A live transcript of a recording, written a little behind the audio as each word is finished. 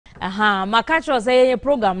Aha, my culture say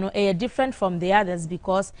program no different from the others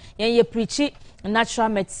because ye preach natural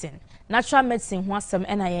medicine. Natural medicine ho asem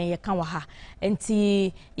na ye ka wa ha.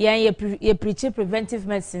 Enti ye preach preventive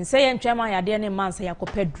medicine. Say ye ntwema yade ne man say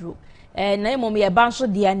yakopedro. Na emom ye ban so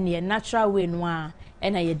de ne natural way no a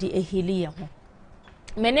na ye di ehili ye ho.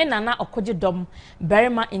 Mene nana okoje dom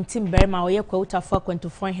Barimah Ntim Barimah oye kwawutafo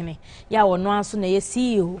akwantufo hene ya wono aso na ye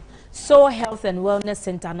CEO So Health and Wellness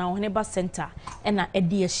Center na Oheneba Center na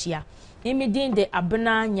edi ahia imidin de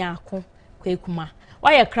abena nyako kwekuma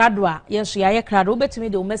waye krado a yenso ya krado obetumi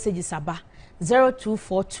de o messages aba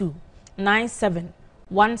 0242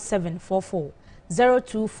 971744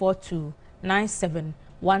 0242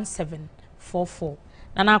 971744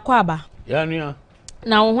 nana akwa aba ya nua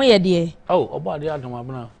na wo ho ye de obo ade adom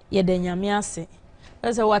abena ye de nyame ase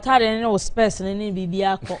ese watare ne o space ne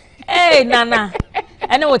bibia akọ nana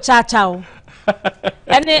ene wo cha o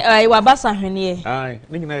ene wa basa hwene ai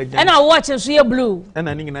ni nyina agya ene wo watch so ye blue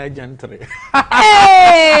ena ni nyina agya ntre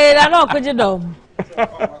na no kuje dom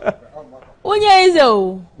unye ize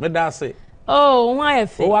o me da se ho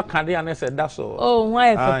ayefe o wakade ane se da so ho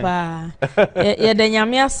ayefe pa ye de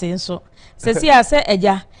nyame ase nso sesi ase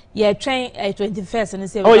eja ye twen 21st and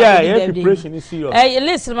say yeah preparation is serious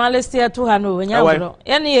list my list here 200 nya bro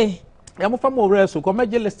ye ya mo fam over so ko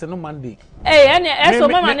meje list no Monday so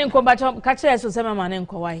mama ne nko ba ka kire so se mama ne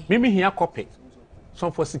nko wai mimi hia copy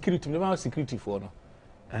some for security me ma security for no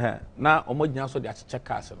na omogina so de acheche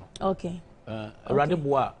cars no okay awrade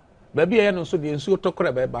boa ba bia ye no so de nsuo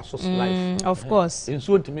tokora ba ba so life of course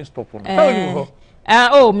nsuo ntimi stop no how you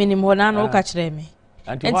ho minimum na no ka kire me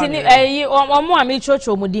Enti omo ami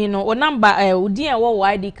chocho mudin no o number udin e wo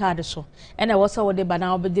ID card so ena wo so wo de ba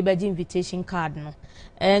na obede ba invitation card no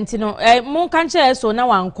enti no mon kan che so na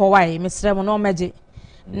wankọ wai mesre mo no meje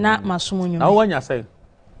na masomunyu na wanya say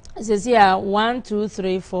says here 1 2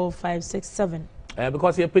 3 4 5 6 7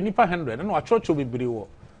 because ye penipa 100 na wa chocho bibiri wo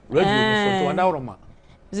radio no so to wanda woroma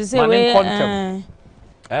says here we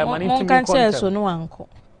mon kan che so no wankọ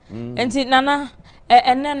enti nana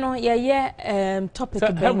ene no ye topic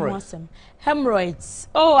be wasem hemorrhoids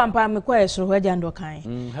ampa me kwa esoro ho agya ndo kan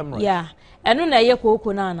hemorrhoids yeah eno na ye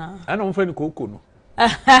koko na na eno mfa ni koko no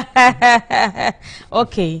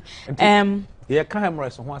okay ye ka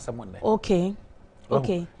hemorrhoids ho asem ne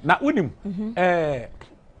okay na unim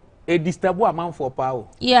disturb amanfo pa o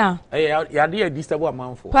yeah ya de disturb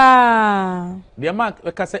amanfo pa de ma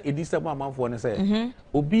ka say disturb amanfo ne say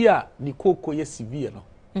obi a ni koko ye severe no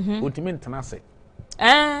ultimate tenase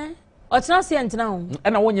otna se entna ho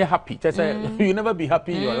and when you're happy say you never be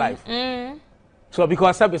happy in your life so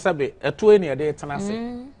because sabe eto eni e dey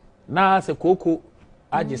tenase na se koko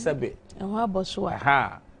age sabe e ho aboso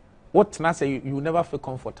what tenase you never feel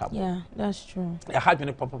comfortable yeah that's true e ha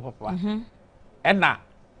dwene papa and na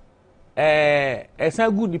esa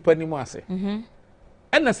good nipa ni mu ase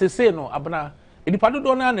and na se no abana nipa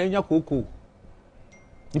dodo na na enya koko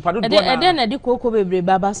nipa dodo na na di koko bebre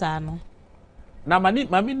baba sa no na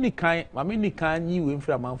mami ni kan yi we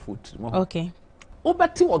mfra man foot mo okay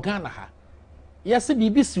obati organ ha yesi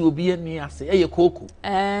bibi si obi ani ase eye koko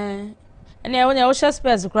ene wonya wo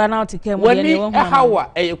space kura na otike mu ye ne wo hawa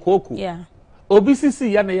eye koko yeah obi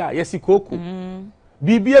sisi ya na ya yesi koko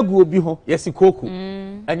bibi egu obi ho yesi koko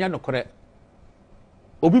anya no kore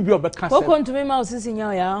obi bi obeka se koko ntumi ma osisi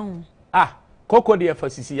nya ya ho koko de fa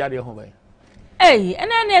sisi ya de ho ba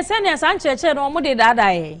ene se ne san cheche no mo de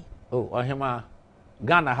dada ohema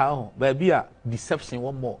Ghana ha ho ba bia deception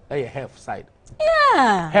one more health side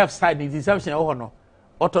health side is deception ho no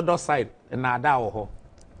orthodox side na ada ho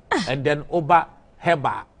and then oba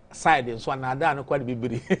heba side so na ada no kwade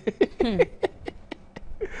bibiri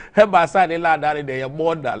heba side la ada de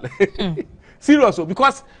model serious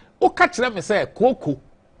because o ka kire me say koko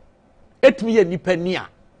etimi ye nipa ni a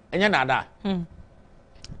enya na ada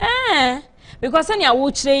because any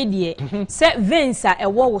awu chire die se veins a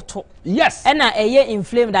ewo woto yes na eye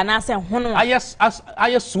inflamed and ase hono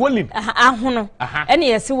aye swelling ahono ene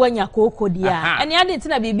yesi wanya koko dia ene ade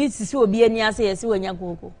ntina bibi sisi obi ani ase yesi wanya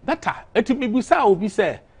koko better etimi busa obi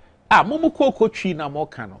se momu koko twi na mo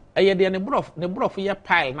ka no eye de ne brof ye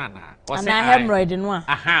pile na o se na hemorrhoid no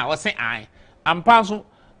o se ampa so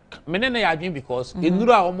menene ya adwen because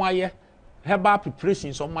enuru a omo aye herbal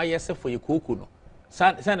preparations omo aye se for ye koko no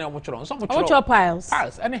sana omo choro so mo choro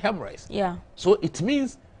piles and hemorrhoids yeah so it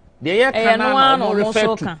means the air can no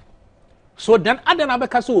refer to so then adena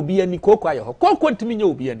beka so obi ani koko aye ho koko ntimi nya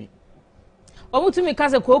obi ani omutumi ka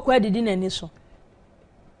se koko adidi na ni so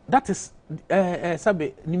that is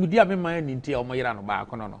sabe nimudi a mema ani ntia omo yira no ba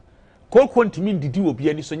kono no koko ntimi ndidi obi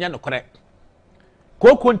ani so nya no correct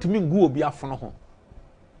koko ntimi ngu obi afono ho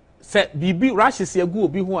se bibi rashes ye gu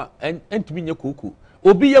obi ho a entimi nye koko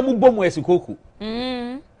obi ye mu bom esi koko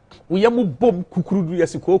wo ye mu bom kukurudu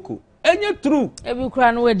esi koko enye true ebi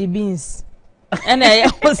kura no we the beans ena ye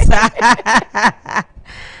osa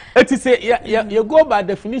it is you go by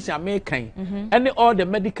definition American and all the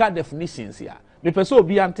medical definitions here me person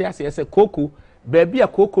obi ante ase say koko baby a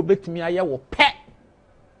koko betimi aye wo pe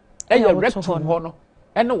eye rectum ho no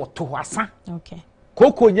ene wo to ho asa okay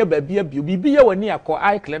koko nye baby abio bibi ye wani akọ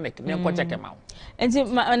eye clinic ne nko check ma enti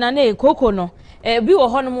na na koko no bi wo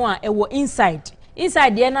ho no mu a e wo inside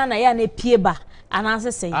ye na ya na pie ba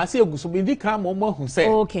anase sei ase eguso bi di kan mo ahu sei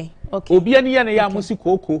okay obi ani ye na ya amusi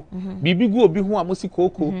koko bibi gu obi ho amusi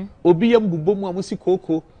koko obi ye mbubbo mu amusi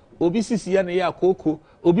koko obi sisi ye na ya koko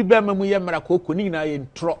obi ba mamu ye mra koko ni na ye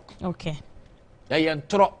ntro okay ye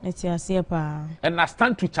ntro eti ase pa and I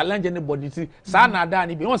stand to challenge anybody sa na ada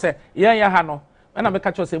ni bi won say ye ha no na me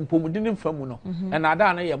ka cho say mpomudi ni mfamu no and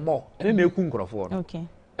ada na ye mo ene na eku nkrofo no okay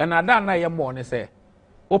and ada na ye mo ne say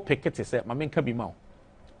o pekete say ma menka bi ma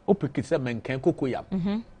o pekete say menkan Cocoyam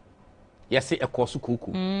yesi ekosu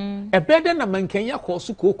koko ebede na menkan ya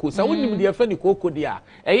kosu koko sa wonim de afa ni koko dia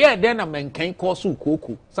eye de na menkan kosu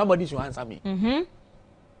koko somebody should answer me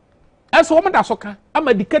eso wo da soka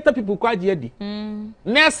ama dictator people kwa je adi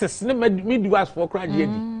nurses ne midwives for kwa je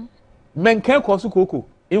adi menkan kosu koko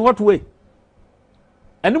in what way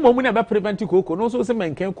enu mo mu na be prevent koko no so say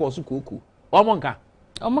menkan kosu koko omonka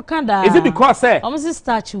da is it because say omo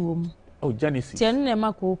starch wo mu oh Genesis tienu na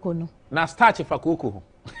ma koko no na starch fa koko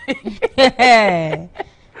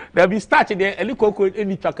there be starch there eli koko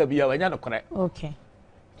eni twaka bia wanya no kore okay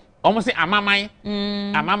almost say amamai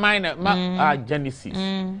na ma Genesis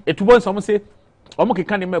etubo so almost say omo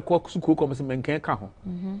keka ne meko su koko almost menken ka ho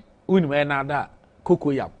uni me na da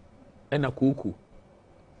Cocoyam na koko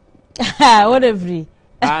whatever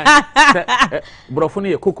brofo ne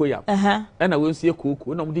ye Cocoyam na we nso ye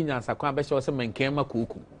koko na mo di nyansa kwa be se menken ma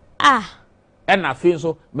koko na afi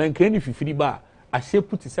nso menken ni fifiri ba ahye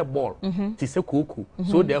puti se ball ti se koko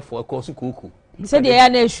so therefore kosu koko se de ya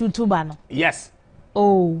na shoot ba no yes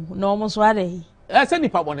oh no almost ware se ni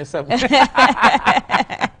pa bone sem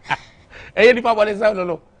ni pa bone sem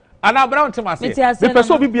no ana brown tim ase the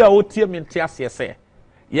person bibia o tie me ntia ase se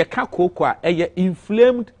ye ka koko a eye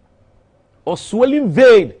inflamed or swelling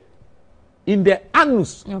vein in the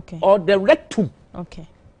anus or the rectum okay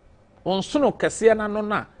on sono kase na no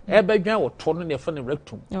na ebedwan wo to no ne fa ne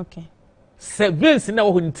rectum okay veins na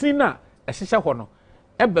wo ntini na ehihye ho no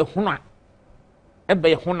ebe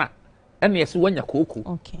hona ene yesi wanya koko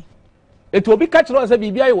okay eto obi ka kire o se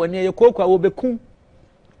bibia ye wani ye koko a wo beku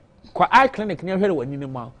kwa eye clinic ne hwere wani ne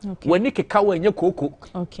ma wani keka wa enye koko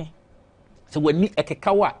okay se wani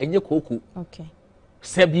ekeka wa enye koko okay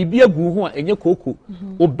se bibia gu ho a enye koko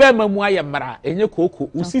obema mu aye mara enye koko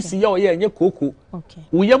usisi ye o ye enye koko okay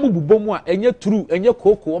uyam bubomu a enye turu enye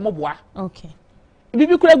koko omoboa okay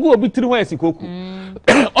bibi kura gu obi tiri ho esi koko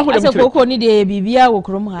ase koko ni de bibia wo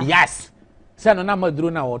krom ha yes say no na maduro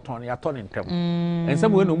na wo ton ya ton ntem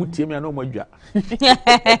ensem we no mu tie me na mo adwa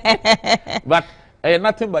but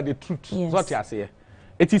nothing but the truth what you say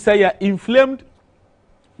it is say inflamed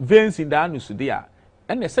veins in the anus there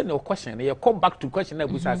and they say no question they come back to question na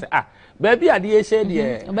busa say baby ade ye share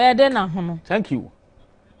there be de na ho no thank you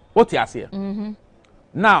what you say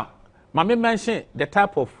now mama mention the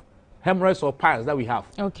type of hemorrhoids or piles that we have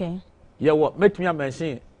okay yeah what make me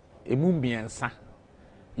mention emumbiensa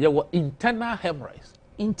yeah what internal hemorrhoids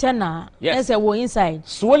internal yes a wo inside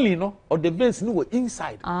swelling no or the veins no were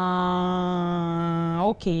inside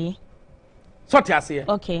okay so what you say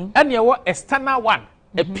okay and yeah what external one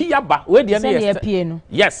a piaba where the yes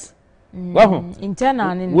yes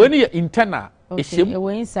internal ni when you internal okay wo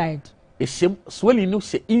inside swelling no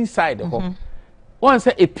she inside ho one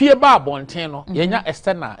say a piaba abonten no yenya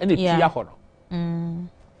external and a pia ho no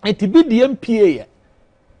it be the MPA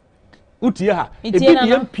utie ha it be the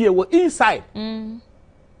MPA wo inside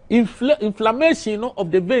inflammation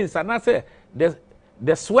of the veins and I say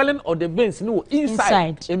the swelling of the veins no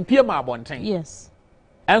inside MPA ma abonten yes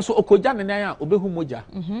and so okoja ne nan a obehu moja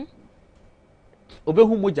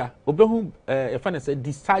obehu if I say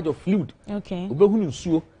discharge of fluid okay obehu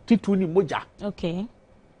nsuo titu ni moja okay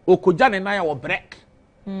okoja ne nan a wo break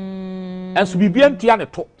and so bibia ntua ne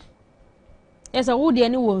to yes a wo de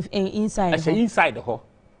ni wo inside ho inside ho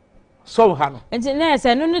so ha no enti na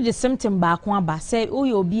say no the symptom ba ko aba say wo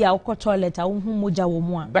ye obi a wo toilet a wo hu moja wo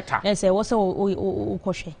mu a na say wo say wo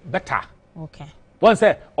kohwe better okay one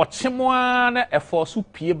say ochimoa na eforso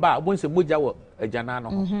pie ba won say moja wo agana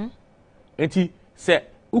no enti say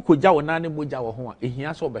ukoja wo na ne moja wo ho a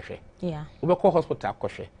ehia so behwe yeah wo be call hospital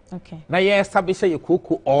kohwe Okay. Na ye establish your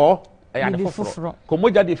cocoa or a foforo.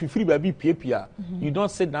 Komoja de fifiri baby pia. You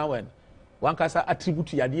don't sit down when one kasa attribute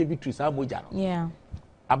to your beatrice moja. Yeah.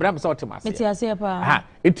 Abraham saw to myself. Meti ase pa.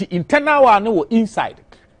 It internal one no inside.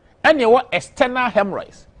 And you want external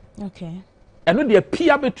hemorrhoids. Okay. And when the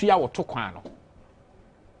pia betri ya to kwan no.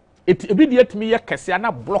 It immediate me kese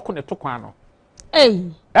na block ne to kwan no.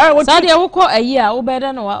 Hey. So dey wo ko ayi a wo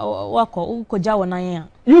beda no wako wo ja wonan a.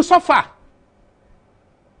 You suffer.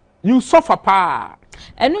 You suffer pa.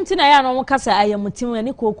 Enu ntina ya no mo kasa ayamutim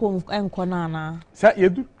ani kokko enko na na. Sa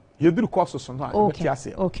yedu course so no a beti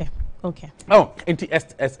ase. Okay. Okay. Oh, into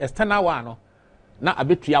external one no. Na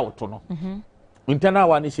abetua woto no. Internal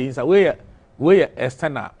one is say we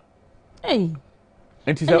external. Hey.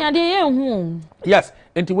 Enti say anya dey hu. Yes,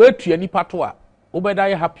 enti we tua nipa to a obeda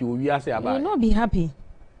you happy we ase aba. You will not be happy.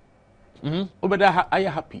 Obeda are you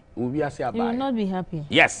happy we ase aba. You will not be happy.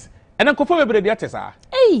 Yes. And then kofo bebre dey atesa.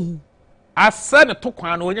 Hey. Asa ne to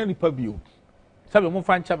kwan no onya nipa bio. Sabe mo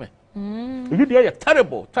fa ncha me. If they are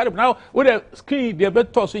terrible. Now with the screen they be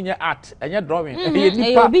toss in your art and your drawing. You be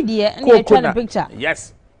there and you try the picture.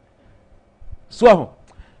 Yes. So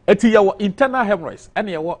it is your internal hemorrhoids and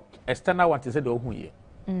your external one to say the who ye.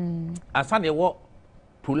 And some your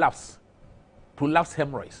prolapse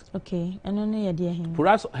hemorrhoids. Okay, and only your dear him.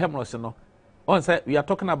 Prolapse hemorrhoids, you know. On say we are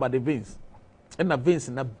talking about the veins. And the veins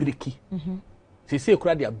in a bricky. She say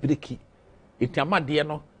cry they are bricky. It yama dear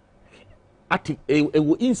no. Ati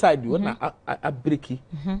ewo inside you na a breaki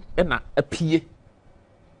na a pie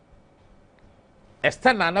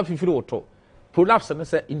external na fifiri woto prolapse no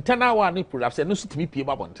say internal one ni prolapse no sutimi pie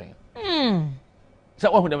ba bonten say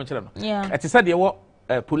wo hu dem kire no ati say de wo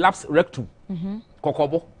prolapse rectum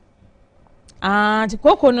kokobo the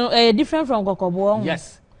koko no different from kokobo.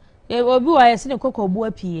 Yes. Obi wa yesi ne kokobo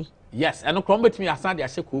apie. Yes, and no krom betimi asan de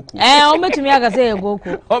ahye koku o betimi aga say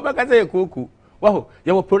koko o be ka say koku wow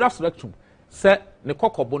ye wo prolapse rectum se ne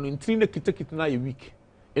kokobo no ntiri ne kitekite na ye weak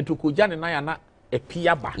ento koja ne na ya na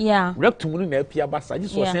epia ba rectum no na epia ba sa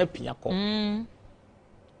jiso se epia ko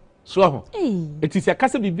so it is a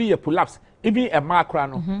kase bibi ye prolapse even a macra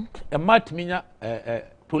no a matminya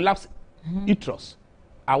prolapse uterus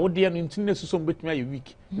awode no ntiri ne suso mbetumi ye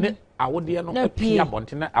weak ne awode no epia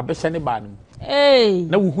bonten na abehye ne ba no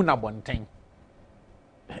na wuhu na bonten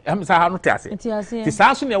am sa ha no tiase ti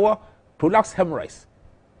sa so ne wo prolapse hemorrhoids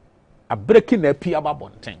a breaking na pia ba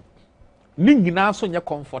bonten ni nyina so nye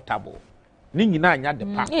comfortable ni nyina anya de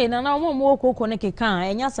pa na mo koko ne keka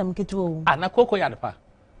enya sam ketu na koko ya de pa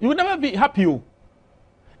you will never be happy o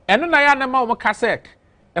eno na ya na ma o kasek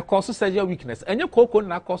e cause sexual weakness enye koko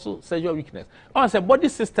na cause sexual weakness on say body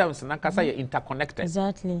systems na kasa ye interconnected.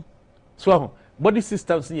 Exactly. So body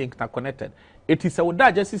systems ye interconnected. It is a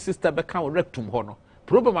digestive system be kan rectum ho no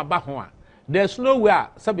problem aba ho a there's no way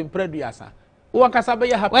sabin preduasa wakasa be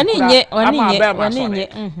happy wani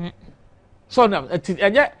so now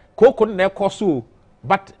enye koko na ekoso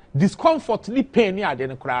but discomfort ni pain ni ade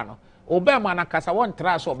ne kra no obe ma na kasa won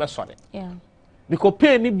tra so obe sore because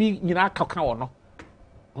pain ni bi nyina akaka wo no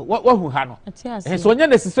wa hu ha no so nya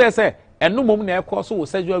necessary say eno mom na ekoso wo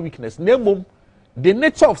sexual weakness na mom the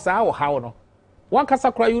nature of sa wo ha no one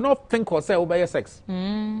kasa kra you not think or say obey sex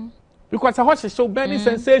because a hot show burning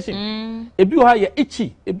sensation ebi o ha ye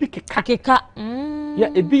itchy ebi keka yeah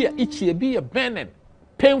ebi ya itchy ebi ya burning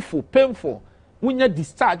painful when you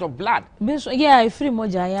discharge of blood yeah free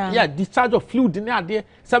moja yeah discharge of fluid in there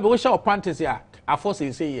sabe we show panties ya afo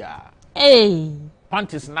say ya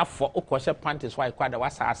panties na for okoshe panties why kwada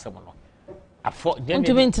wasa asem no afo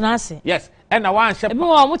yes and na wan shep ebi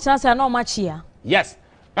wo mo tinase na o machi ya yes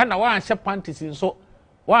and na wan shep panties nso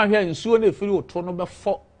wan hwe nsuo na efiri oto no be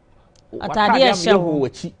fo atade a shewo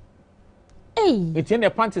wachi it's in the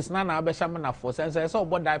panties na abe shame na for sense so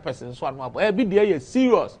obo diapers nso anu abo bi dey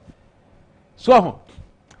serious so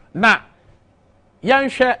na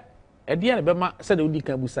yanhwe ede ne be ma se de odi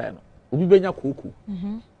kan busa no obi benya koku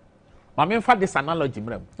ma me fa this analogy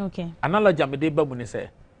mrem okay analogy am dey ba mu ni say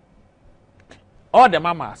all the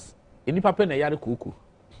mamas eni papa na yare koku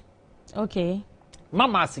okay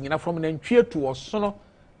mamas nyina from nantwie to osono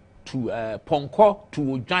to ponko to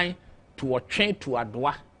odwan to otwe to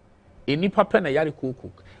adoa eni papa na yare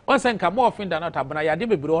koku on say nka mo offend na tabana yade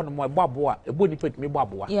bebre ho no mo ebo aboa ebo ni petimi ebo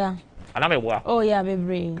aboa yeah ana me boa oh yeah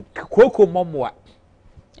bebre koku momoa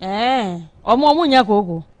omo nya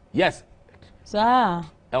koku yes sa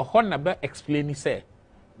e ho na be explain say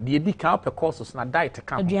de di ka pe courses na diet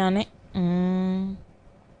ka aduane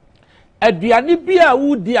aduane bia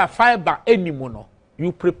wo di a fiber animo no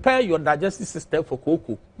you prepare your digestive system for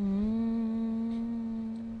koku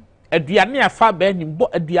aduane a fiber animo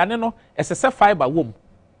aduane no esese fiber wom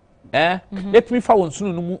let me fa won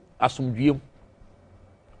sunu no mu asomdwiem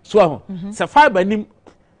so se fiber nim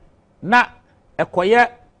na ekoye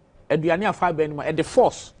aduane a fiber nim e the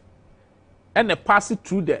force and the pass it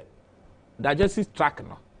through the digestive tract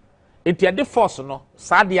no enti the force no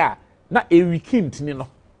sade a na e weakened ni no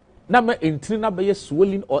na ma entini na be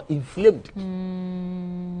swollen or inflamed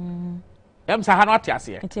sa ha no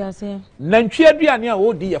atiase nantwi aduane a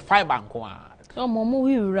wo di ye fiber nko a o momo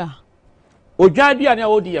wiwura odwa aduane a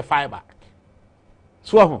wo di ye fiber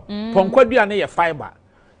so ho ponko aduane ye fiber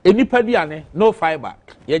enipa aduane no fiber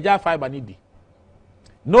ye ja fiber ni di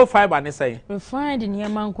no fiber ne say refined ni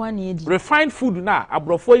nko na edi refined food na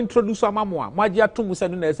abrofo introduce amamo a magia tomu se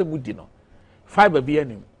no na ese mudi no fiber bi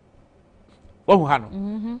anim wo ha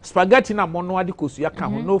no spaghetti na mono ade kosu ya ka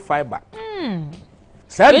ho no fiber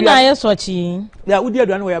we na ye sochi ya udi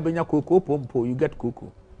aduane we ya benya cocoa pompo you get cocoa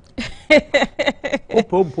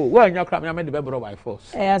pompo we anya kra me de be bro by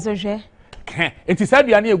force aso hwe it is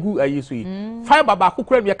aduane egu ayiso yi fiber ba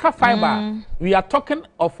kokra me ka fiber we are talking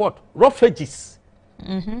of what roughages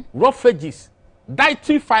roughages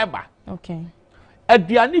dietary fiber okay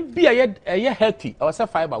aduane bi a healthy or say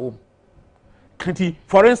fiber wom kanti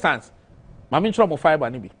for instance mama nchro mo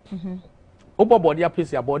fiber ni bi obo body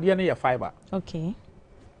apese ya body na ye fiber okay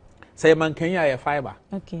say mankan ya fiber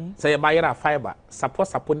okay say bayera fiber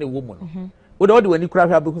support na wo mu no wo de wani kura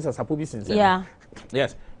hwa be ku support bi sinse yeah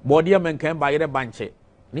yes body mankan bayera banche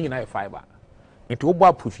ni na ye fiber enti wo bo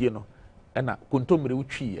apofie no na kontomre wo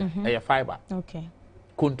twi ye fiber okay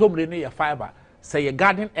kontomre ne ye fiber say your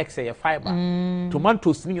garden eggs say your fiber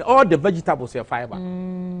tomatoes ni all the vegetables your fiber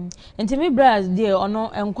enti me bras dey ono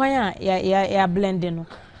enkwan a ya blend no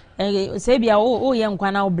say bia o ye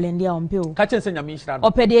nkwan na o blend ya ompe o ka chen se nyame nhira no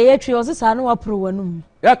opede ye twi o se sa no wapro wanum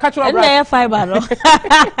ya ka chura bras na fiber no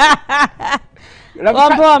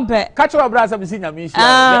ompe ka chura bras am si nyame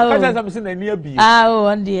nhira ka chen sam si na ni abi o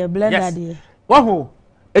on dey blender dey wa ho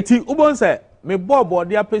eti ubon se me bobo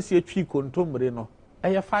de apesi atwi kontomre no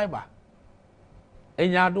eye fiber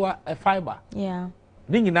enya doa a fiber yeah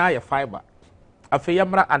ni nyina ye fiber afi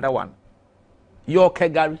yamra other one your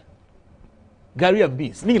gari and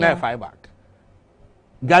beans ni nyina ye fiber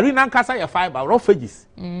gari na nkasa ye fiber roughages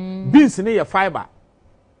beans ni ye fiber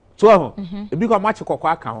so ho e bi ko match kokko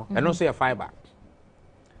aka ho eno so ye fiber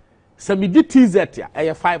samidi tz ya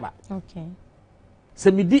ye fiber okay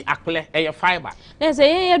samidi akle ye fiber na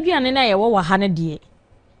say ye aduane na ye wo ha ne de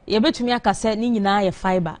ye betumi akasa ni nyina ye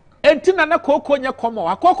fiber enti na koko nya komo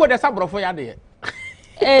wa koko de sabrofo ya de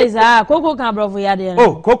za koko kan brofo ya de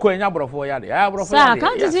koko nya brofo ya de ya brofo ya de sa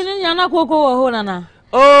kan titi ni nya na koko wo ho na na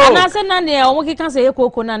ana se na ne o mo kika se ye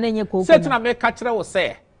koko na nye koko se tina me ka kire wo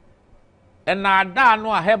se na da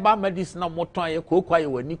no a herbal medicine mo ton ye koko aye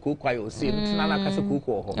wani koko aye o se tina na ka se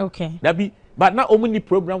koko ho okay that be but na omuni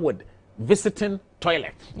problem with visiting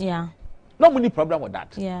toilet yeah no omuni problem with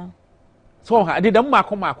that yeah so ha de dem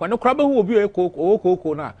makoma no kra be hu obi o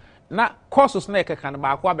koko na courses na ekeka na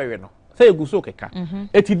ba akwa bewe no say eguso keka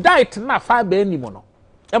eti diet na fiber animo no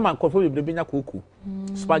e man kofo bebrebe nya koko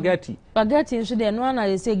spaghetti nso de no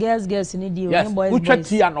na say girls ni di o boys utwa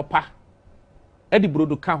tea anopa e di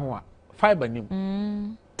brodo ka ho a fiber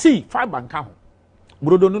nim tea fiber nka ho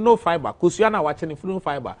brodo no fiber kosua na wache ne funu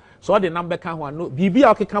fiber so de number ka ho no bibi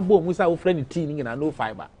a okeka bo mu say wo friend tea ni na no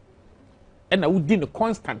fiber e na wudi no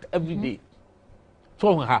constant every day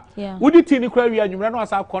so ha wudi tea ni kwa wi anwumre no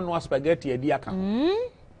asa akọ no spaghetti adi aka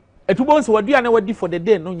etubon se wadi na wadi for the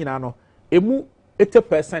day no nyina no emu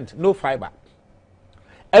 80% no fiber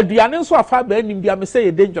aduane nso a fiber anim bia me say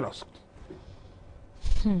e dangerous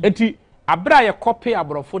enti abra ye copy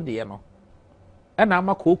abrofo de no e na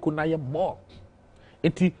ama koko na ye more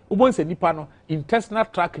enti ubon se nipa no intestinal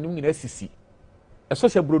tract ni nyina sisi eso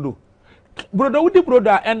se brodo wudi brodo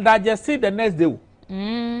and digest the next day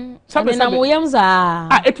sabe na mo yam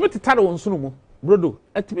za etimi titare won sunu mu brodo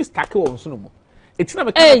etimi stack won sunu mu etina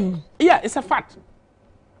be yeah it's a fact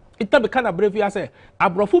ita be kana brave ya say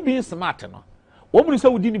abrofo being smart no wo mu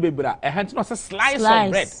so wudi ni bebra henti no say slice of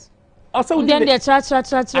bread also wudi de tra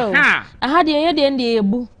aha de ye de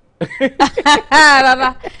ebu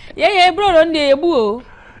baba ye brodo de ebu o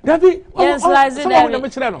Davi slice it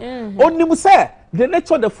onim say the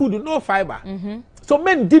nature of the food no fiber so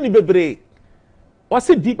men di ni bebre what's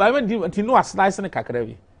deep I went until no slice in kakra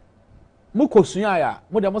bi mu kosua ya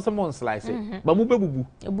mu de mo se mo slice ba mu bebubu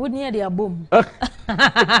ebu ni e de abom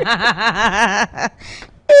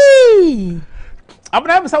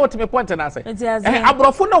Abraham say what me point na say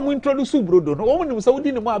abrofo na mu introduce brodo no wo nim say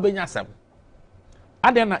wodi ni mu abenya asem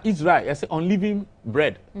ade na Israel say unleavened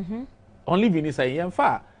bread unleavened is say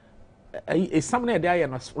yemfa e samna de aye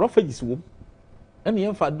no roughages wo ene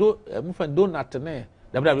yemfa do mfa donut ne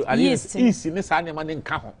yeast ne sa ne ma ne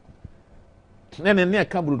nka ho ne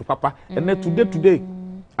ka brodo papa ene today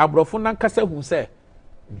abrofo nan kasa hu say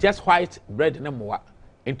just white bread ne moa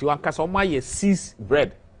into one kasa o ma ye six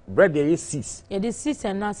bread ye six ye the six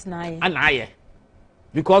and nuts na ye anaye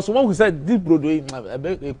because one who said this brodo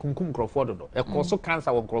e kunkum croford do e cause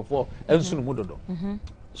cancer won croford ensunu mu dodo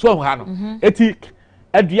so ha no eti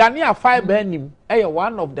aduane a fiber anim e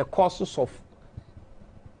one of the causes of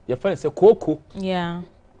your friend say cocoa yeah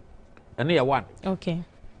and ya one okay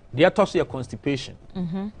the toss your constipation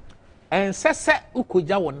and sese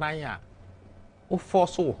ukoja wonan a o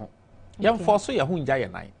force wo ho yam force ya ho nja ye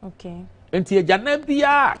nan okay enti agana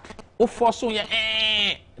bia o force ye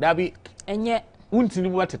da bi enye untini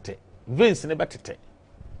mu atete veins ne betete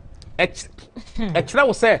ekira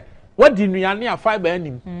wo say wadi nuane a fiber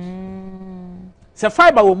anim se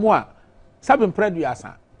fiber wo mu a sabe mpredu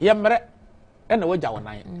asa ye mre ena waja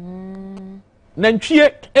wonan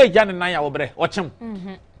nantwie eja ne nan a wo bre ochem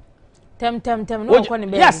tem no ko ne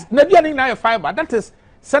be yes na bia ne na fiber that is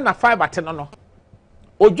send na fiber te no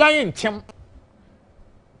odwan nchem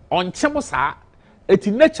onchem saa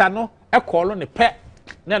eti nature no ekolo ne pe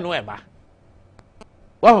na no eba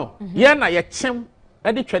wow ye na ye chem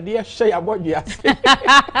e de twede ye hye abodwe ase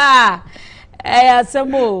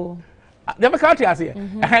asemo dem ka ati ase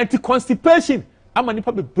anti constipation ama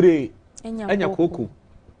nipa bebre enya koko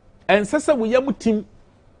ensese wo yam tim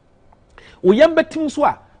wo yam betim so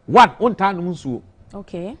a one onta no nsuo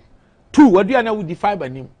okay 2 wadua na wo di fiber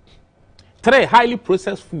nim 3 highly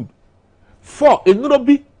processed food 4 enuro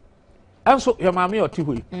bi enso your mama oti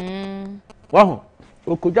hoyi waho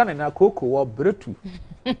okogya na koko wo bretu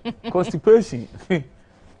constipation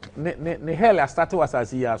ne hell start was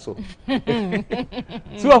as here so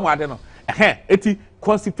so ade no eti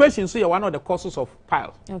constipation so one of the causes of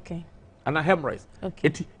piles okay and hemorrhoids okay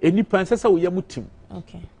eti eni pansesa wo yam tim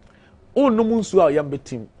okay onum nsu a yam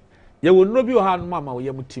betim ye wo no bi o ha no mama wo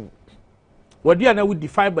yam tim wadi na wo di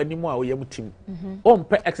fiber ni mu a wo yam tim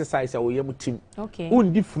ompe exercise a wo yam tim okay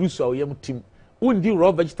undi fruits a wo yam tim undi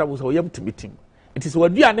raw vegetables a wo yam tim it is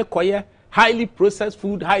wadi na koye highly processed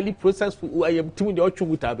food I am tim de otwu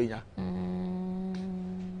muta benya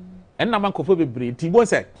enna man kofo bebre ti bon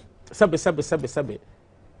se sebe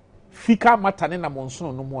fika mata ne na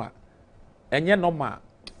monsono no mu a enye normal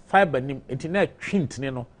fiber nim enti na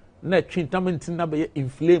twintine no na twintamantin na be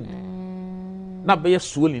inflame na be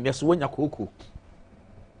swollen yes wonya koko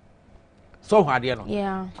so hade no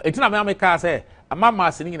yeah enti na me ameka say amama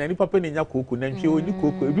ase ni ni papa ni nya koko na ntwe oni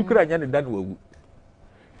koko ebi kura nya ne da na wawu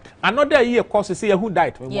another year cause say who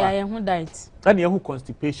died yeah who died and who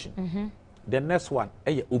constipation the next one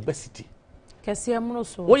obesity kese amro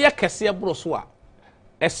so wo ye kese abro so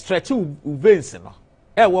a stretch veins no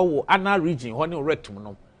wo anal region ho ne rectum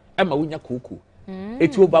no ma wonya koko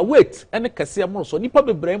eti overweight ene kese amro so nipa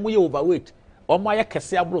bebre mu ye overweight o ma ye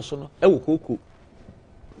kese abro so no wo koko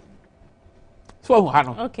so ha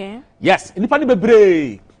no okay yes nipa ne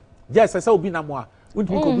bebre yes say obi na mo a won't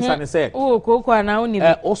ko bisa ne say koko ana oni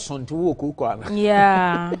osonti wo koko ana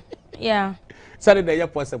yeah say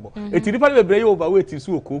that possible eti nipa ne bebre ye overweight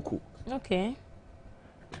so koko okay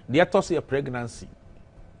they toss your pregnancy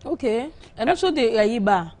okay and also the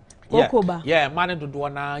ayiba koko ba yeah man dodo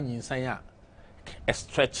na nyinsan a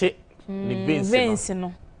stretch ni veins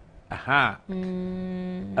no aha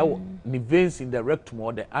ni veins in the rectum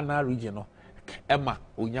or the anal region no ema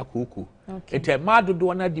onya koko ete ma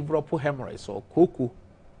dodo na develop hemorrhoids or koko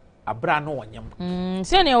abra no wonyam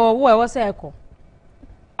se ne wo e wo se eko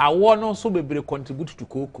awo no so bebre contribute to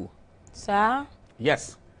koko sa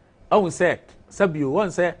yes I say sabio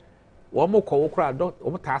won say wo mo kwo kra do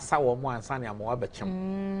wo ta asa wo mo ansa ne amawa bechem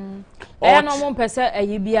no mo pese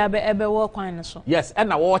ayibia ebe wo kwan ne so yes and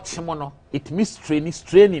na wo chem no it means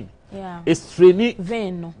training yeah it's training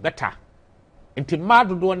vein no better inti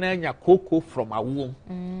madu do na anya koko from awom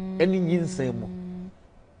eni nyinsan mu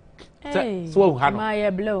so wo ha no my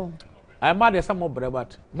blow I mad as some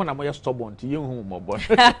brebat mo na mo ye stubborn ti yenhu mo bon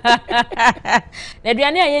na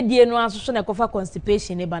duane aye die no asoso na kofa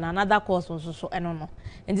constipation ne ba na another cause so eno no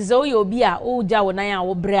nti se wo ye obi a wo ja wo nan a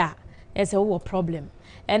wo bre a ese wo problem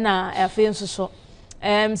na afi nsoso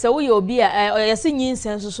se wo ye obi a yesi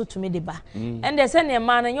nyinsen nsoso tumi de ba ende se ne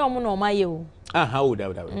ma na nye omo na o ma ye o aha o da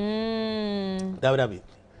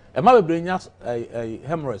e ma bebre nya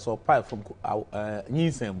hemorrhoids or pile from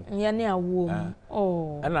nyinsen mu ya ne awo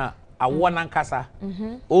oh na awo nan kasa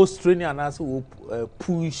Australia na so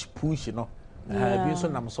push no bi so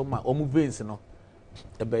nam so ma omu veins no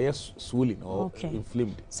be swollen or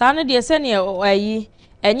inflamed. Sana de se ne ayi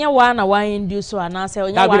enye wa na wan induce so ana se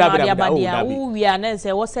onye wa na dia badia wo wi ana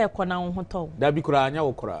se wo se kona wo hoto da bi kura anya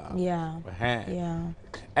wo kura yeah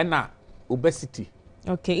ena obesity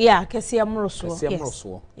okay yeah kese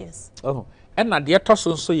amroso yes ena de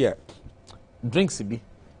toso so ye drinks bi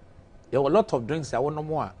there were a lot of drinks I want no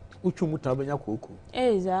more uchu muta benya koko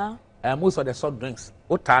eza most of the soft drinks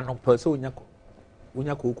ota no per so unya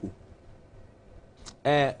koko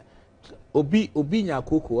obi nya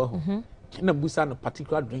koko ho na busa no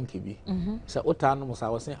particular drink bi say ota no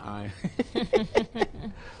musa was say an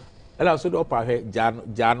ela so do pa he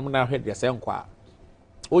janu na he de say nkwa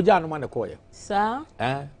o janu ma ne koye sa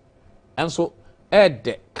enso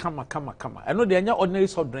de kama eno de nya ordinary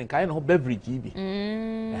soft drink aye no beverage bi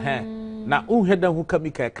na uheda hu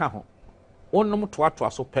kamika ka ho onnom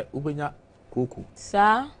toatoa so pe ubenya koko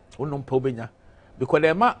sa onnom pe ubenya because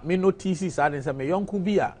dem ma me notice sa den say me yonku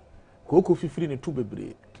bi a koko fifiri ne tu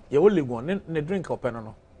bebre ye wo legon ne drink open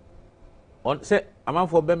no on say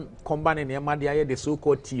amanfo bem combine ne ma de aye the so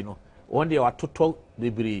called tea no on de watoto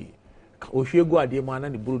bebre ohwegu ade ma na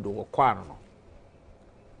ne burudo wo kwa no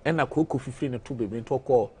ena koko fifiri ne tu bebre to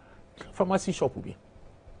call pharmacy shop bi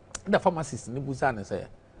the pharmacist ne buza ne say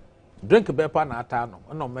drink bepa na ata no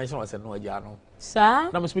no mention was no agya no sa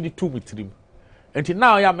na me speed 2 mitrim enti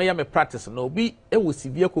now ya me practice no bi e wo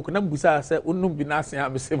severe koko na mbusa say onum bi na asen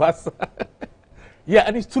am se bas yeah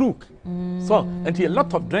and it's true so enti a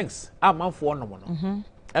lot of drinks are man for no no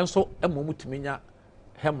and so emom timenya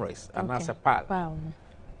hemorrhoids and as a pal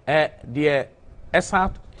the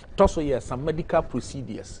esa toso yes some medical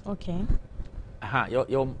procedures okay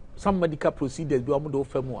your some medical procedures bi omodo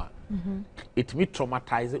famu a it may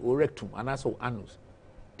traumatize or rectum and also anus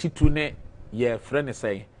titu ne ye friend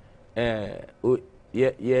say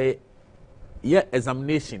ye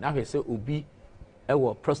examination I say obi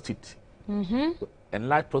e prostate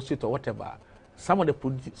enlarged prostate or whatever some of the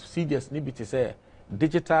procedures need to say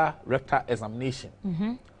digital rectal examination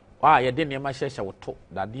ye dey ma shesha woto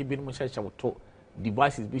that dey bi no shesha woto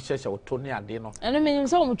devices bi shesha woto ne ade no eno menim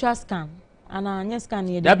say o twa scan ana anya scan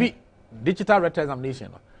ye dey digital rectal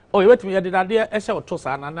examination oh you wait me you did that there e woto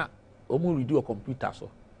sa na omu read your computer so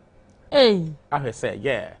I say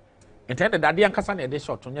yeah intended that dey ankasa na dey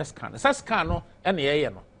short on your scan say scan no e na ye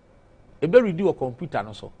no e be read your computer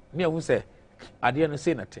no so me who say ade no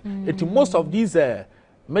say nothing it most of these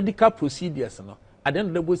medical procedures no at the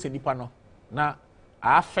end of the day nipa no na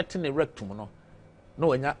affecting the rectum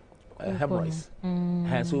no anya hemorrhoids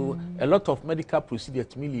so a lot of medical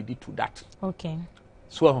procedures may lead to that okay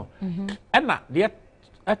so and na the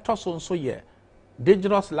etoso so ye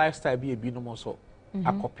dangerous lifestyle be no more so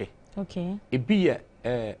akope okay e be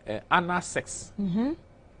anal sex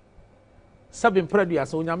sabin predia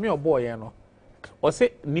so nyame oboye no o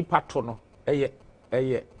se nipa to no eye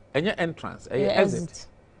enye entrance exit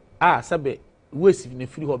sabe wesi ne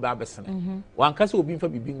firi ho ba besene wanka se obi mfa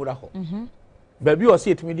bibi ngura ho baby o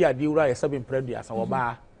se etimi di ade wura ye sabin predia so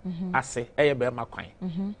oba ase eye be ma kwan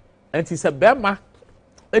enti se be ma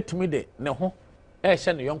etimi de ne ho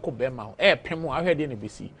hye ne yonko be ma ho pem ahwede ne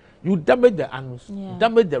besi you damage the anus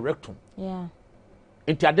damage the rectum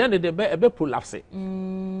enti at the end of the day ebe prolapse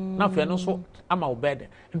na fe no so ama obede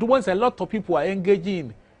and once a lot of people are engaging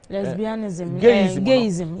in lesbianism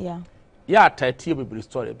gayism yeah tight be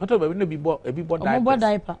story but we no be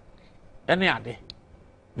diaper any ade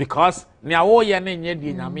because ne awo ye ne nye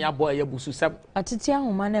die nyame abo ya busu sem atete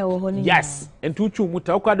ahoma na ewo ho ni yes enti uchu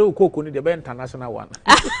muta okwade okoko ni de be international one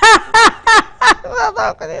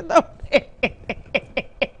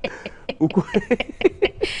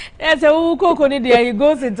yes ukoko ni de he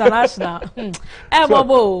goes international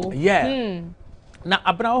bobo yeah na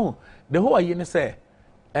abraho the whole ayi ne say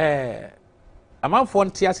amanfo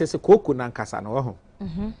ntia se koko na nkasa no ho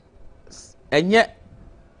enye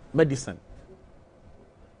medicine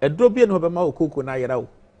edro bi no be ma okoko na yera o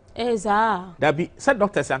da bi said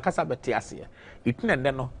doctors ankasa beti ase itune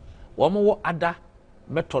nde no wo mo ada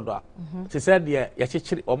method a se said ye ya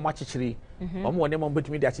chichiri o ma chichiri o mo ne mo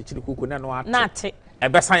betimi de chichiri koko na no ate e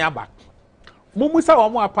be san ya ba mumusa wo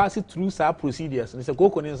mo pass through sa procedures ni se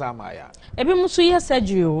koko ni nsa ma ya ebi musu ye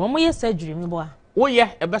surgery o mo ye surgery mi bo a wo ye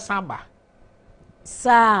e be san ba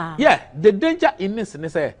sa yeah the danger in this ni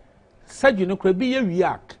say surgery no kra bi ye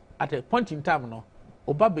wi at a point in time no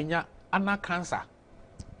oba benya anal cancer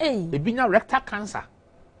ebinya rectal cancer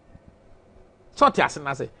so ti ase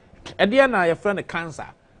na say e dey na your friend cancer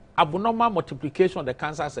abnormal multiplication of the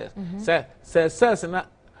cancer cells cells na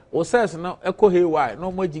o cells na echo haywire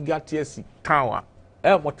no mo giga TSC kan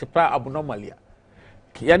a multiply abnormally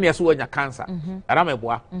ya na so anya cancer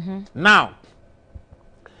arameboa now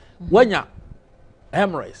Wanya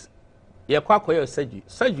hemorrhoids. Ye kwa koyo surgery.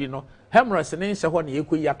 Surgery no hemorrhoids ne nse ho na ye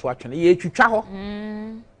koyi ato atwene ye twitwa ho.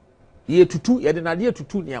 Ye tutu ye de na de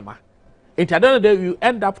tutu niama. At the end of the day, you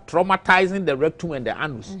end up traumatizing the rectum and the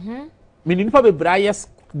anus. Meaning, people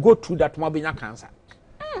go through that mobilia cancer.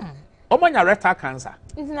 Omanya rectal cancer.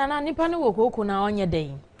 It's not nipa no cocoa na on your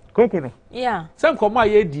day. Cocoa. Yeah. Some come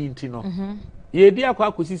ye dintino. Ye dear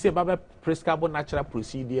quack say baba prescribe natural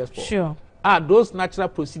procedures. Sure. Those natural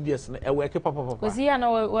procedures a work papa. Because here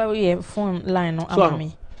no where we phone line no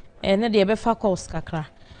me. And then the befa calls kakra.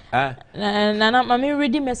 Nana, mami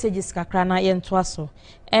reading messages kakra na yentoaso.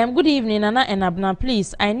 Good evening, Nana and Abna.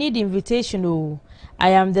 Please, I need invitation. Oh, I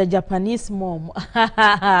am the Japanese mom.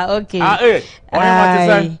 Okay.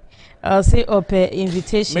 I'll say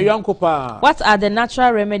invitation. What are the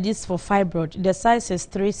natural remedies for fibroid? The size is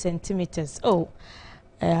 3 centimeters. Oh,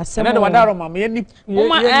 Mama,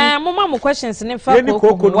 questions.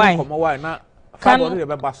 Why?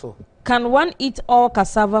 Can one eat all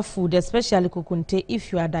cassava food, especially kokunte,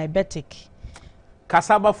 if you are diabetic?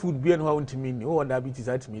 Cassava food be and how to mean oh diabetes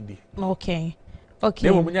at me. Okay. They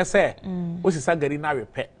will say, what's a sagari na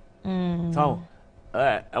repair? So,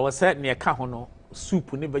 I was said near cahono,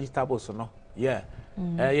 soup, and vegetables or no. Yeah.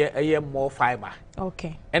 More fiber.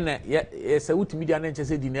 Okay. And yes, I would media and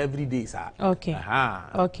said in every day, sir. Okay.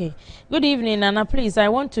 Okay. Good evening, Nana. Please, I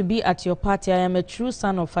want to be at your party. I am a true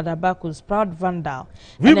son of Father Baku's proud vandal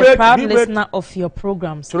and a proud listener of your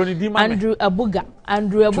programs. Andrew Abuga.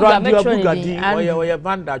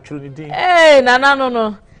 Hey, Nana,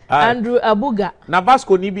 no. Andrew Abuga.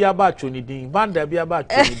 Nabasco ni bi aba chonidin, Vanda bi aba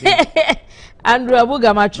chonidin. Andrew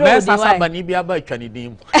Abuga matro di. Mesa saba ni bi aba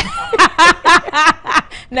chonidin.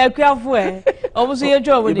 Na kwafo omuso ye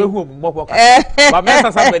twa obodi. Ebehu ommo ka. Ba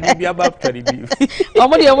mesa saba ni bi aba chonidin.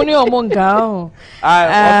 Omo de omo ni omo nka ho.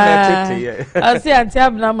 I say Auntie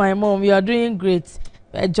Abna, my mom, you are doing great.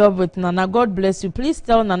 A job with Nana. God bless you. Please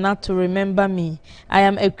tell Nana to remember me. I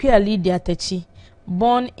am Equia Lydia Techi,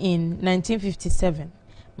 born in 1957.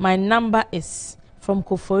 My number is from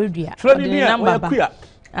Koforidua. Okay.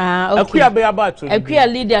 Equia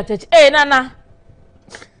Lydia Techi. Hey, Nana.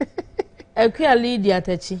 Equia Lydia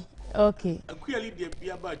Techi. Okay. Equia Lydia be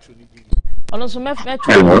about you. Also, metro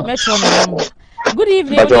number. Good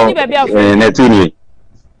evening.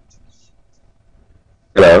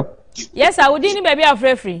 Hello. Yes, I would need baby of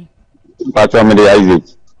free. Patrol me Isaac.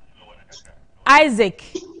 Isaac.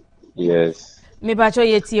 Yes. Me patrol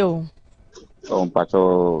yetio. Oh,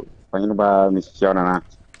 patrol. Panyuba Mr. Nana.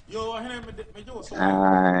 Yo,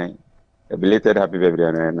 a belated happy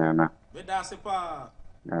birthday, Nana.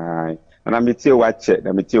 And I'm with you watch it.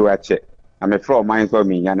 I'm a floor mine for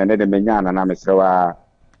me, and another minion, and I'm a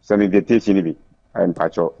some invitation. I'm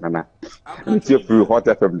patrol, Nana. It's your through hot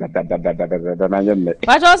FM that.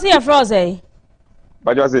 Patrol, see a froze, eh?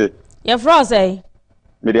 Patrol, say, your froze, eh?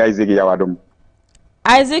 Maybe Isaac Yawadum.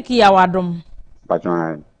 Isaac Yawadum.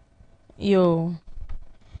 Patrol. Yo.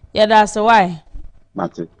 Yeah, that's why.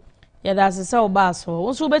 Matty. Yeah, that's so bad. So,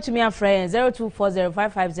 also bet to me a friend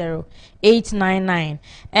 0240550899.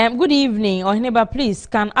 Good evening, Oheneba, please.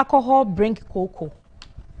 Can alcohol bring cocoa?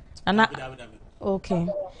 Okay.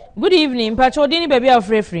 Good evening, Pacho. Dini baby of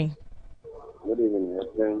free. Good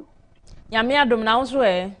evening, Yami Adam now,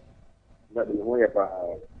 swear. But the way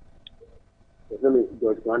about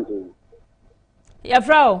George Cranting. Yeah,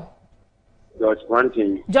 Frau. George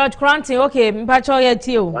Cranting. George Cranting, okay, Pacho, yet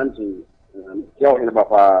you. Cranting. Yo, in about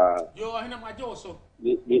yo, I am my Joso.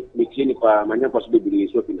 The clinic, my name was Baby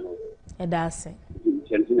Shopping. And that's it.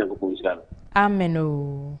 Amen.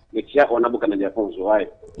 Oh. The chair on a book and their phones,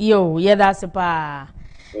 right? Yo, yeah, that's a pa.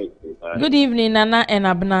 Good evening, Nana and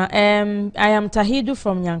Abna. I am Tahidu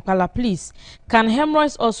from Yankala. Please, can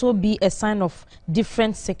hemorrhoids also be a sign of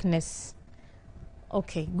different sickness?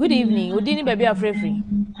 Okay. Good evening. Udini baby are free.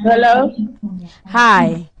 Hello.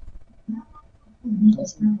 Hi.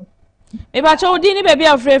 Me bacho Udini baby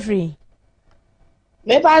are free.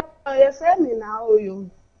 Me bacho your friend me now you.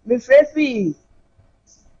 Me free.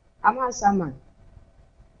 I'm a shaman.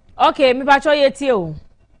 Okay, me bacho yetio.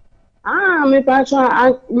 Me pacho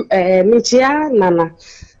me chia Nana.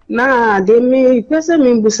 Na de me pese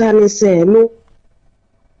me busani se no.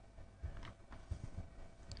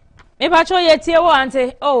 Me pacho yetie wo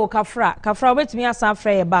ante kafra wait me asa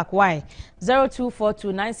frey back why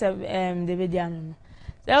 024297 David Anu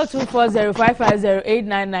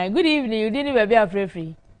 0240550899. Good evening, you didn't baby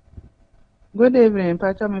free. Good evening,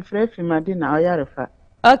 pacho me free Madina Oyarefa.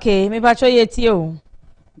 Okay, me pacho yetie o.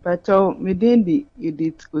 Pacho me dindi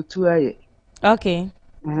Edith Otuaye. Okay.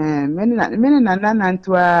 Many na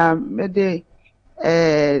nantwa me de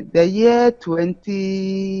the year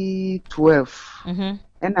 2012.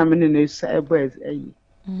 And I'm in a boys.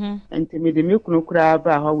 And to me, the milk no crab,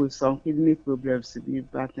 how with some kidney problems to be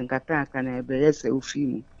back and Katan can be yes, a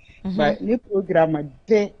film. But new program a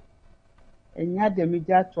day and you had the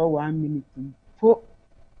media for 1 minute. For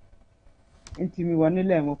into me one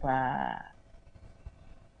lemon.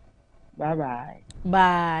 Bye bye.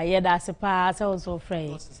 Bye. Yeah, that's a pass. I was so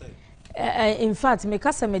afraid. In fact, me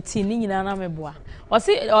kasa me ti ni nyina na meboa. O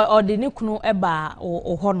se o de ne kunu eba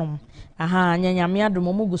o honom. Aha, nyanyame adom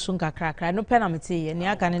mo gusu nkakrakra. No pe na me ti ye, ne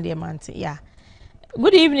aka ne de mante. Yeah.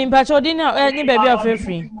 Good evening, Pacho. Di ni baby of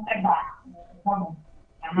free.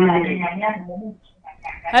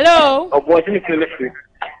 Hello.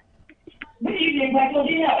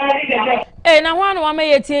 Hey, na one wa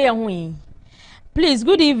me ye tie ye ho yi. Please,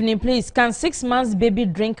 good evening, please. Can 6 months baby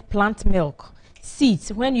drink plant milk?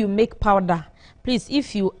 Seeds when you make powder, please,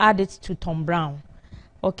 if you add it to Tom Brown.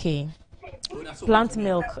 Okay. Plant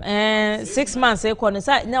milk. 6 months.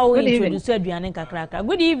 Now we introduce aduane kakrakra.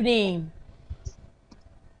 Good evening.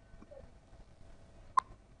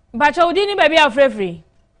 Bacha udini baby afrefree.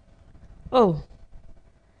 Oh.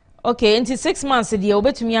 Okay, into 6 months the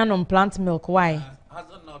obetumi anom plant milk. Why?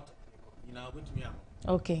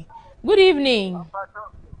 Okay. Good evening.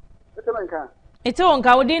 It's on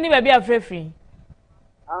ka udini baby afrefree.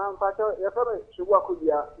 Pacho, your family should work with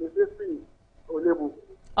you. Is this free or label?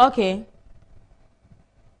 Okay.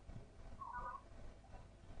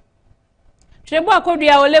 Shebo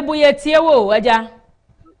akodia o lebu ye tie wo aja.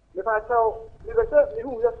 Me Pacho, me be say me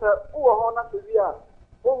hu yes wo ho na se bia.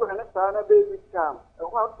 Wo we na sa na baby scam. E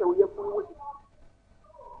ho am se wo ye funu wo.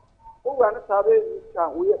 Wo we na sa baby scam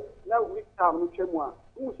wo ye na we scam no twemu a.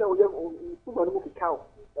 Wo se wo ye fu ma no mu kikao.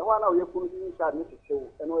 E ho na wo ye funu ni sa ni se wo.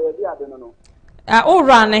 E no ye dia de no. Oh,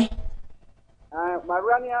 running. My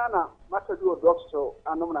running Anna, master do a drugstore,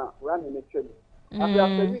 and I'm not running a train. After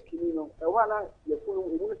a week, you know, a one you put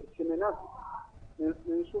in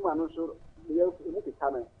Suman, so you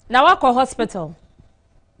coming. Now I call hospital.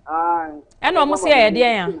 And almost here,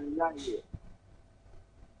 dear.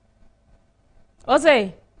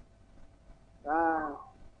 Ose.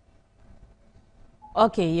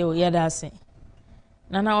 Okay, you, yeah, that's it.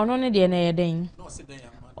 Nana, only the day.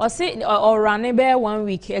 Or say or run bear 1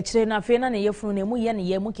 week, actually, na fe na ye funu na mu ye na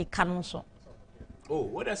ye mu keka no so. Oh,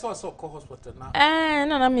 what I saw so call hospital now.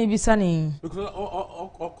 No, na me bi sane. Because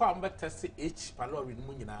or come back test H palo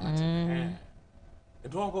mu nyina.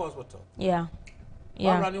 It won't go hospital. Yeah.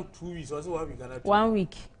 Yeah. Running 2 weeks or so we gonna 1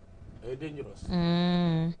 week. Dangerous.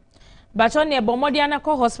 But on your bomodiana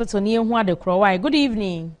call hospital near who the crow. Why? Good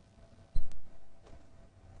evening.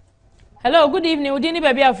 Hello, good evening. Would you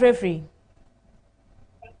baby free?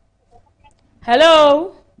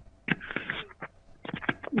 Hello.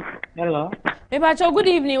 Hello. Pacho, good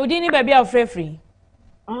evening. Would you baby free?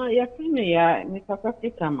 Yes, me, Mr.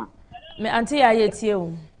 Africa. Me auntie, I yet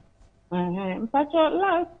you. Pacho,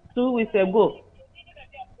 last 2 weeks ago.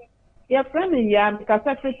 Your friend, Mr.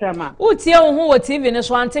 Africa. Who tell who what TV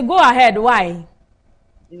is want to go ahead? Why?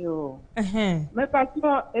 Yo. Me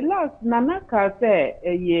Pacho, last Nanaka say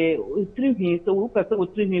ye 3 weeks, so we person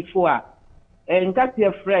 3 weeks for. And got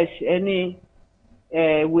your fresh any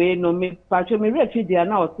we no me Pacho me reach there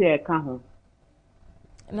now say ka ho.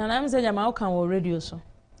 Na na mse jama o kan wo radio so.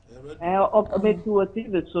 Me to what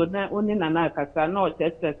TV so na oni na na kasa na o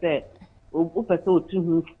say o pese o tu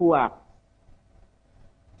hu fu a.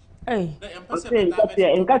 Eh.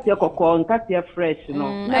 En got your kokko, en got your fresh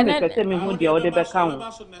no. Na me pese me hu dia o de be ka ho.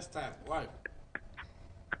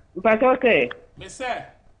 Pacho okay. Me say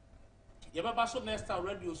you ever so next time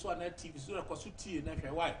radio so on TV so record tea na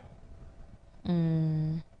why?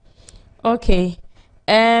 Okay.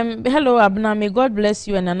 Hello Abna, may God bless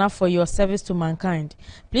you and Nana for your service to mankind.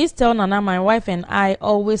 Please tell Nana my wife and I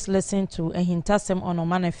always listen to Ehintasem on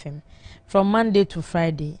Oman FM from Monday to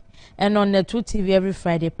Friday and on the 2 TV every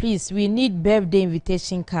Friday. Please, we need birthday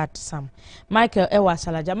invitation card Sam. Michael Ewa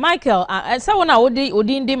Salaja. Michael, someone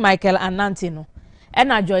Odindi Michael Anantino.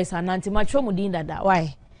 And Joyce Ananti macho mudin dada.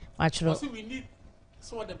 Why? We need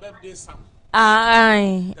so the birthday song.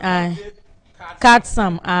 Aye. Cat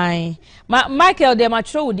some aye. Michael de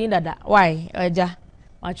macho within that. Why? Eja.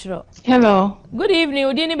 Macho. Hello. Good evening.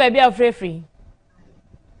 Udini baby free.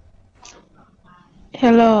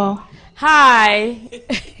 Hello. Hi.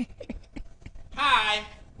 Hi.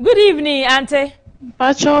 Good evening, Auntie.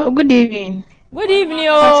 Pacho, good evening. Good evening,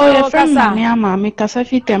 oh, Kasa. Me Kasa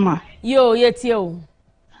Fitema. Yo, yet yo.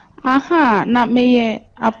 Aha, na me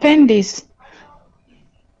appendix.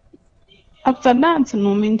 After that,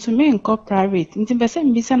 no mean to me in private. Into the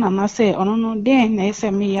same reason and I say, oh no, then I say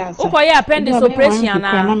me as a appendix operation.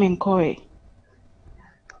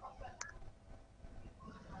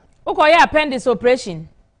 Okay, appendix operation.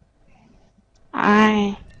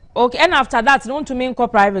 Aye. Okay, and after that, no to me in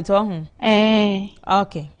private.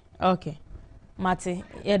 Okay. Mate,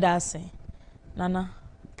 yeah, that's it. Nana.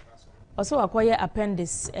 Also, acquire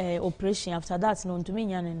appendix operation. After that, no to me,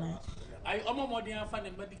 Yanina. I almost find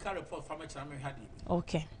a medical report from a chairman.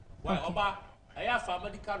 Okay. Well, I have a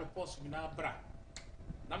medical report from Bra.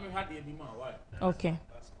 Okay.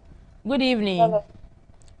 Good evening. Hello.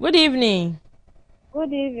 Good evening.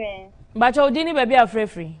 Good evening. But you didn't baby a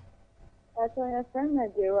free. But your friend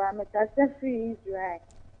Jewa, Mr. Free Israel.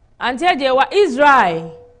 Auntie Jewa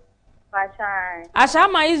Israel.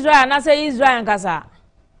 Ashama Israel, and I say Israel and Kasa.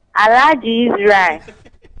 Alaji Israel.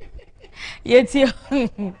 Yet you.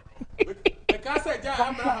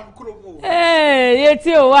 Hey, yet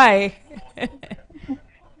you why?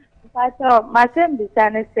 But my son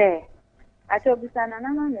Bisana say, I told Bisana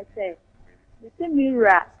Nana say, the same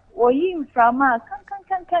mirror, or you from us,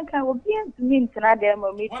 can will be to mean to another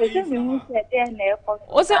moment. Who said there,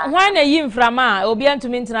 was it why a yin from ma, or be to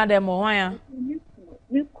mean to another more?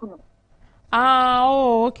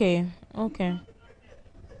 Oh, okay.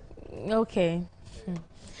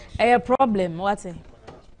 A problem, what's it?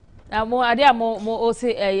 More idea more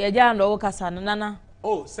say a young low Cassan, Nana.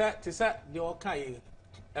 Oh, sir, to set the okay.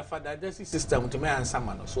 A digestive system to me and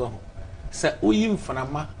someone or so. Sir, we from a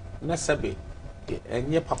ma, Nasabe,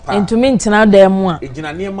 and your papa. And to mean to now, there more. A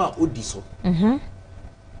Jananema Udiso.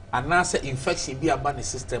 And now say infection be a bunny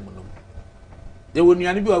system. They will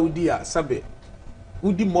nearly be a dear Sabe.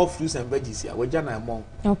 Who did more fruits and veggies here? We're Jana among.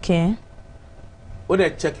 Okay. What I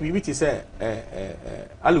check me, which is a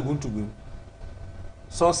alugun to go.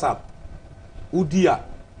 Sauce up. Udia,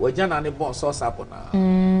 we're Jana and born sauce up on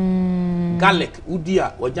garlic,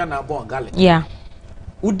 Udia, we're Jana born garlic. Yeah.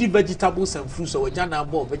 Udi vegetables and fruits, or we're Jana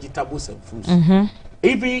born vegetables and fruits.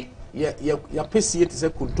 Even your PC is a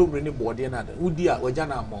control any body another. Udia, we're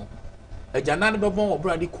Jana among. A Jana born or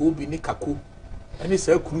brandy could be Nikaku. And it's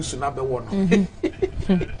a cruise number one.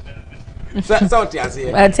 That's out here.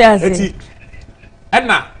 And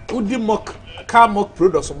now, would the mock car mock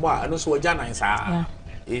products more and also Jana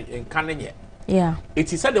in Canada? Yeah.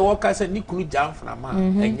 It is said the workers and Niku jam from a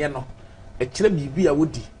man, and yano, a chilly be a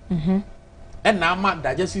woody. And now, my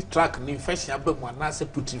digestive tract infection above one answer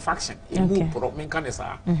putrefaction in who product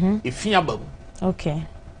cancer, if fearable. Okay.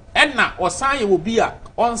 And now, or sign will be a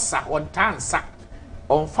on sack on tan sack.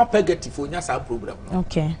 On fapageti for nyasa program.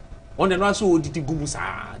 Okay. On the naso oditi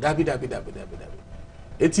gumusa. Dabi.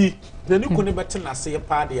 Eti the new kuni betin na say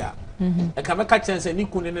padia. E ka make chance ni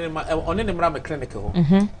kuni ne ma on ne mra me clinic ho.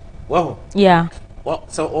 Wo. Yeah.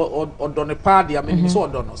 So or don padia me so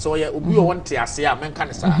don so ye obi o wonte ase a men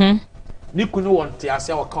kan sa. Ni kuni wonte ase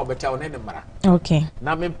a o ka obeta on ne mra. Okay.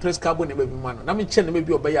 Na me prescribe ne baby man. Na me che ne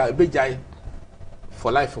baby obeya e bejai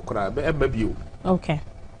for life okra be e mabio. Okay.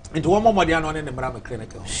 Into one more modiano in the Mram clinic.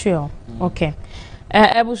 Sure. Okay.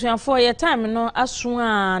 Ebusuan for your time no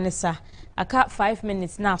aso nisa. Aka 5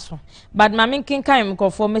 minutes na so. But mama kinkan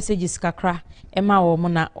mko for messages kakra ema wo mo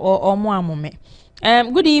na omo amome.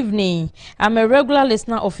 Good evening. I'm a regular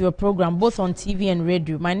listener of your program, both on TV and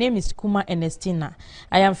radio. My name is Kuma Ernestina.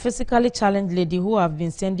 I am physically challenged lady who have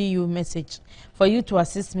been sending you a message for you to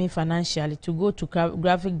assist me financially to go to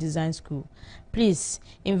graphic design school. Please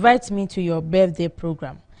invite me to your birthday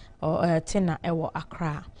program or Tina Ewo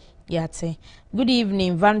Accra. Yate. Good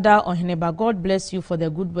evening, Vanda Oheneba. God bless you for the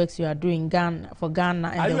good works you are doing for Ghana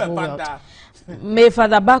and the whole world. May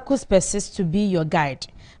Father Bacchus persist to be your guide.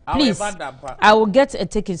 Please, I will get a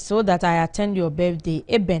ticket so that I attend your birthday.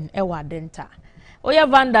 Eben Ewa Denta. Oya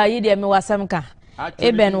Vanda yidi me wasamka.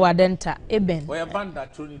 Eben Wadenta. Eben. Oya Vanda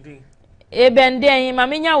Trinity. Eben den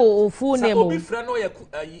maminya wo full name. Sabi friend no ye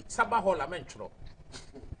Sabah la mentro.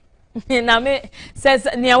 Na me says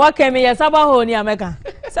near wakeme ya Sabah ni America.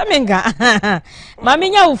 Saminga.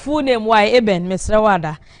 Maminya wo full name why Eben Mr.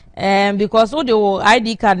 Wada. Because all the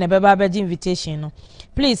ID card never babaji invitation no.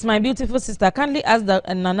 Please, my beautiful sister, kindly ask the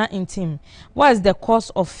Nana Ntim, what is the cause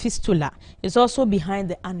of fistula? It's also behind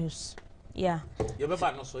the anus. Yeah.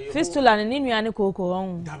 Fistula ni nini yani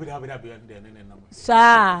koko.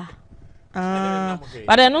 Sa.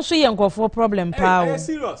 But I know so you for problem power. Hey,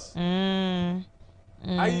 serious. I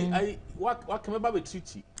what can about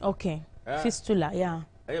treat. Okay. Fistula, yeah.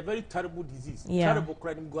 A very terrible disease. Yeah. Terrible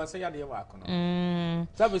crime go say ya dey work no.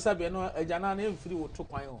 Sabe no ejana na emfiri wo to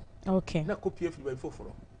kwan o. Okay. Na copy efiri ba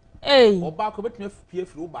foforo. Hey. Oba ko betime pie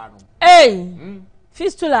efiri wo ba no. Hey.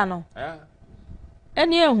 Fistula no.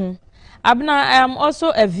 Any ehu. Abna, I am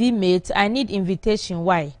also a V-mate. I need invitation.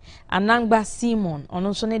 Why? Anangba Simon.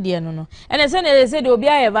 Onoso ne de no no. And they say they be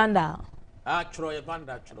a Evander. Chro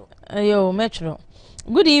Evander chro. Yo, metro.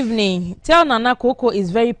 Good evening. Tell Nana Coco is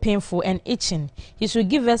very painful and itching. He should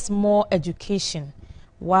give us more education.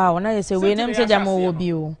 Wow, now you say we name say jamo will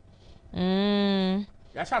be o.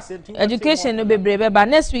 Education no be brave, but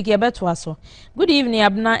next week you better also. Good evening,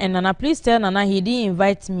 Abna and Nana. Please tell Nana he didn't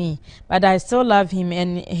invite me, but I still love him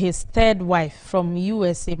and his third wife from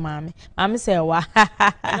USA, mommy. Mommy say wa.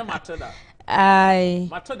 I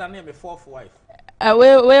matter than name fourth wife.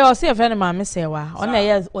 We all see a friend of mommy say wa. On a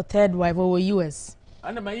year or third wife over US.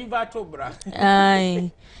 And my invite bra.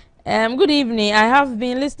 Aye. Good evening. I have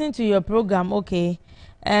been listening to your program. Okay.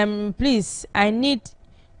 Please, I need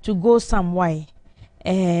to go somewhere.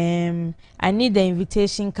 I need the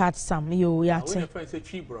invitation card. Some you yate.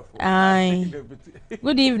 Aye.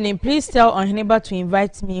 Good evening. Please tell Oheneba to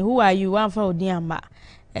invite me. Who are you? One for Odiamba.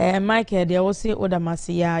 Michael, they will say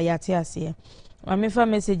Odamasi yate asiye. I'm a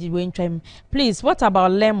message going to please. What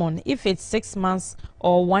about lemon? If it's 6 months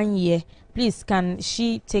or 1 year, please can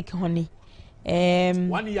she take honey?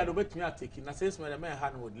 1 year the wait me are taking. I says my man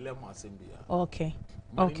hand with lemon assembly. Okay.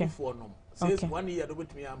 Okay. Says 1 year the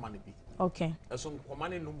wait me are money. Okay. Some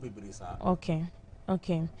command no baby. Okay.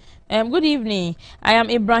 Okay. Good evening. I am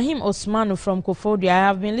Ibrahim Osmanu from Kofodia. I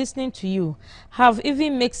have been listening to you. Have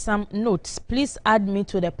even make some notes. Please add me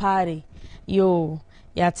to the party. Yo.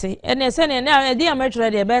 Yate. And they say now they are metro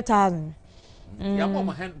the better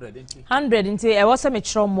 100 into I was a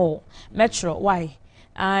metro more. Metro why?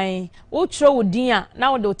 I utro udia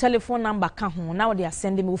now the telephone number can ho now they are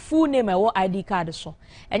sending me full name or ID card so.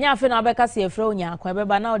 And ya fe na beka se efro nya kwa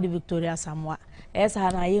beba now the Victoria Samwa.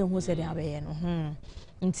 Esa na ye hu se de abeye no.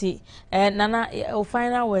 Nti nana o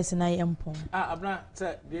final words na ye mpon. Abna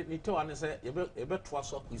say ni to an say ye be to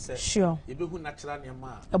so ku say. Sure. Ye be hu natural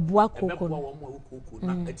nyama. Ebua koko. Ebua wo mo koko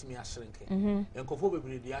na etimi ahrenke. Enkofo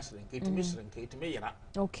bebre di ahrenke etimi hrenke etimi yera.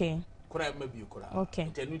 Okay. Okay.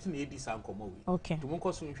 Okay. To monk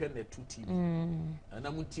us in the 2 TV. And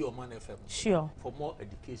I'm with you, Man FM. Sure. For more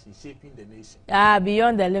education, shaping the nation.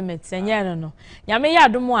 Beyond the limits. And yeah, no. Yame ya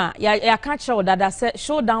dumwa. Ya can't show that I said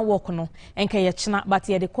showdown walk no. And kaya china, but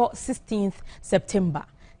yeah, they call 16th September.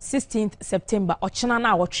 16th September. Or china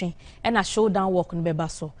na watching. And a showdown walk no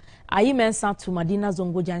bebaso. Ayi mensa to Madina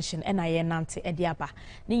Zongo Junction. And I nante ediaba.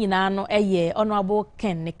 Ni na no honorable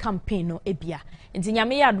Ken ne campaign no ebia. Nti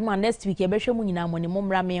nyame ya aduma next week ebehwe mu nyina moni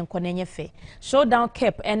momra me enko na nyefe showdown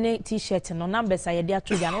cap any t-shirt no numbers ayede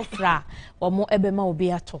ato dia no fra omo ebema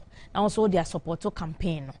obi ato na also their support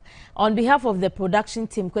campaign no. On behalf of the production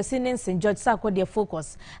team Kwesinen St George Sako their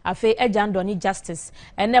focus afi Ejandoni Justice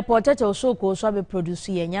and the potato show ko so be produce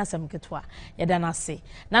ye nyasam ketwa yeda na se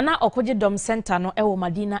nana okoje dom center no ewo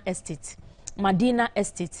Madina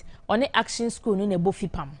Estate on action school no ne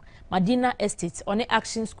bofipam Madina Estate on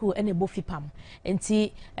action school and a bofipam.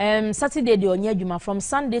 Enti Saturday de onye adwuma from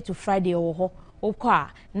Sunday to Friday oho okwa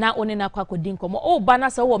na one na kwa kodinko mo o bana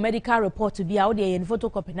se wo medical report to be a wo de yen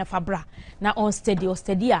photocopy na fabra na on steady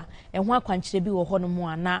a ehun akwankyere bi wo ho no mu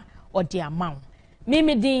ana odi amaw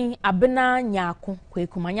mimi din abena nyaako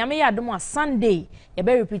kwekuma nyame ya adom a Sunday ye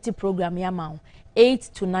be repeat program ya maw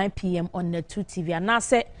 8 to 9 p.m. on the 2 TV and na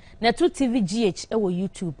se na 2 TV GH e wo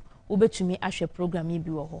YouTube wo betumi ahwe program yi bi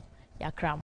wo ho yakram